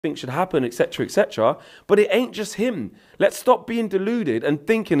think should happen, etc., etc. But it ain't just him. Let's stop being deluded and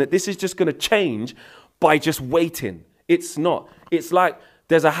thinking that this is just going to change by just waiting. It's not. It's like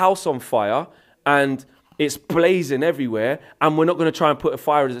there's a house on fire and it's blazing everywhere, and we're not going to try and put a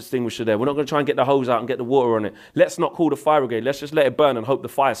fire extinguisher there. We're not going to try and get the hose out and get the water on it. Let's not call the fire brigade. Let's just let it burn and hope the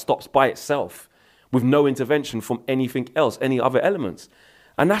fire stops by itself with no intervention from anything else, any other elements.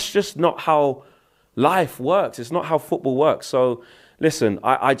 And that's just not how life works. It's not how football works. So listen,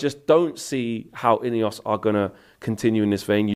 I just don't see how Ineos are going to continue in this vein.